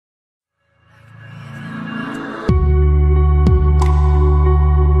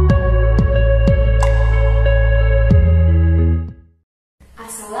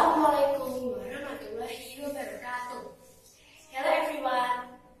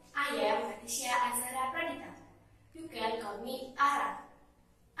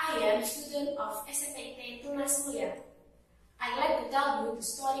am a student of SMP Tunas Mulia. I'd like to tell you the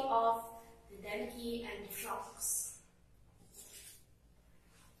story of the donkey and the frogs.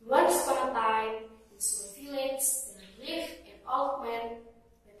 Once upon a time, in a small village, there lived an old man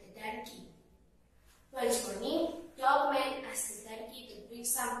with a donkey. One morning, the old man asked the donkey to bring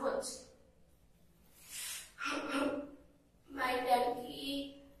some wood. My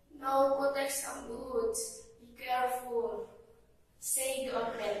donkey, now go take some wood. Be careful, said the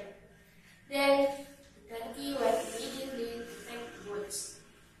old man. Then the donkey went immediately to take the wood.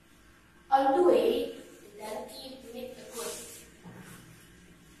 On the way, the donkey met the goat.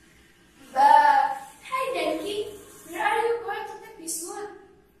 But, hey donkey, where are you going to take this wood?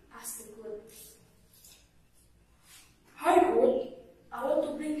 Asked the goat. Hi goat, I want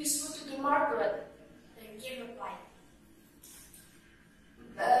to bring this wood to the market. The donkey replied.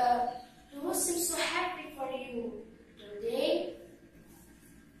 But the wood seems so happy for you, don't they?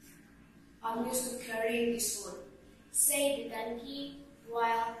 I'm used to carrying this wood, said the donkey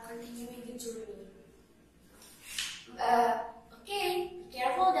while continuing the journey. Okay, be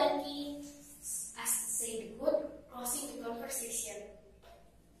careful, donkey, said the goat, closing the conversation.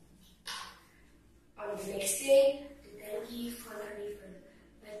 On the next day, the donkey found a river,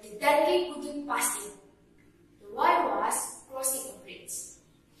 but the donkey couldn't pass it. The way was crossing a bridge.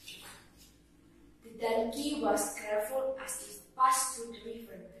 The donkey was careful as it passed through the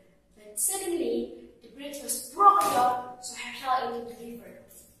river, but suddenly the bridge was broken down, so he fell into the river.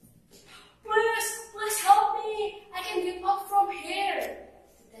 Please help me! I can get up from here!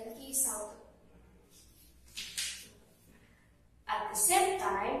 The donkey shouted. At the same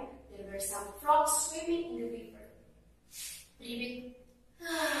time, there were some frogs swimming in the river. Pradhita,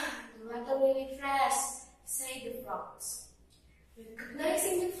 the water will be fresh, said the frogs.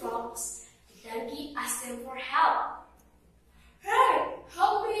 Recognizing the frogs, the donkey asked them for help. Hey,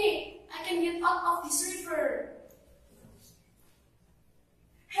 help me! I can get out of this river.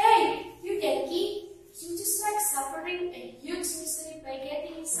 Hey, you donkey, you just like suffering a huge misery by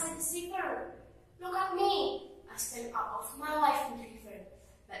getting inside this river. Look at me. I spent all of my life in the river,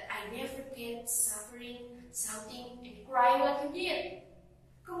 but I never get suffering, shouting, and crying like you did.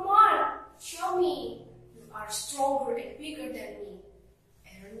 Come on, show me. You are stronger and bigger than me,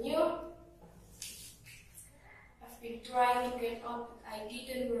 aren't you? I've been trying to get out, but I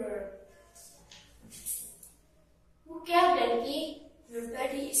didn't work. Who cares, donkey? Your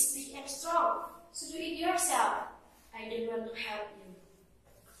body is big and strong, so do it yourself. I don't want to help you.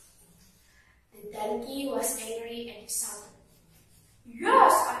 The donkey was angry and shouted.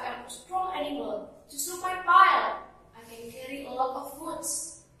 Yes, I am a strong animal. Just look my pile. I can carry a lot of wood.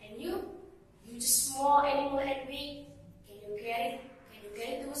 And you? You just small animal and weak. Can you carry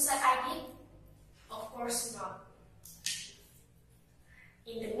the wood that I did? Of course not.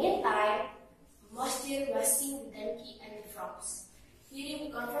 In the meantime, mouse deer was seeing the donkey and the frogs,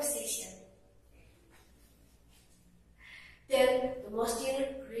 hearing the conversation. Then the mouse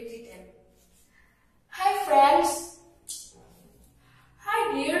deer greeted them. Hi friends.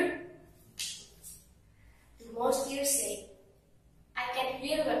 Hi dear. The mouse deer said, I can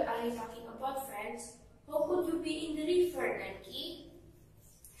hear what are you talking about, friends. How could you be in the river, donkey?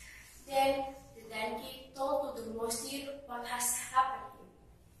 Then the donkey told to the mouse deer what has happened.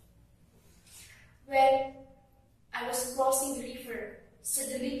 When I was crossing the river,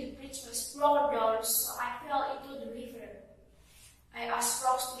 suddenly the bridge was broken down, so I fell into the river. I asked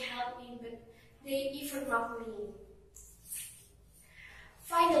frogs to help me, but they even mocked me.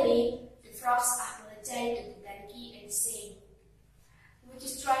 Finally, the frogs apologized to the donkey and said, we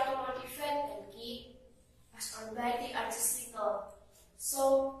just try to motivate donkey, as our body are just little.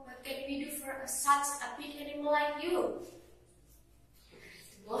 So, what can we do for such a big animal like you?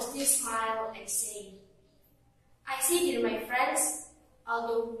 The mouse deer smiled and said, I see, dear my friends,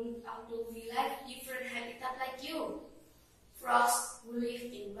 although we like different habitat like you, frogs who live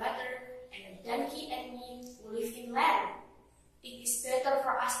in water and a donkey and me who live in land. It is better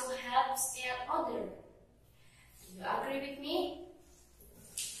for us to help each other. Do you agree with me?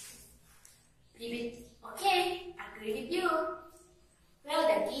 Okay, agree with you. Well,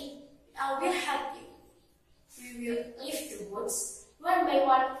 donkey, I will help you. We will lift the woods one by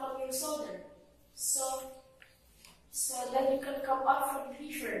one from your shoulder, so that you can come out from the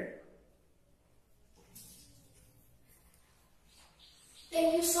river.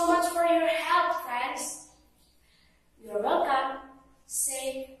 Thank you so much for your help, friends. You're welcome,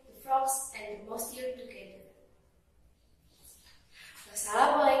 said the frogs and the mouse deer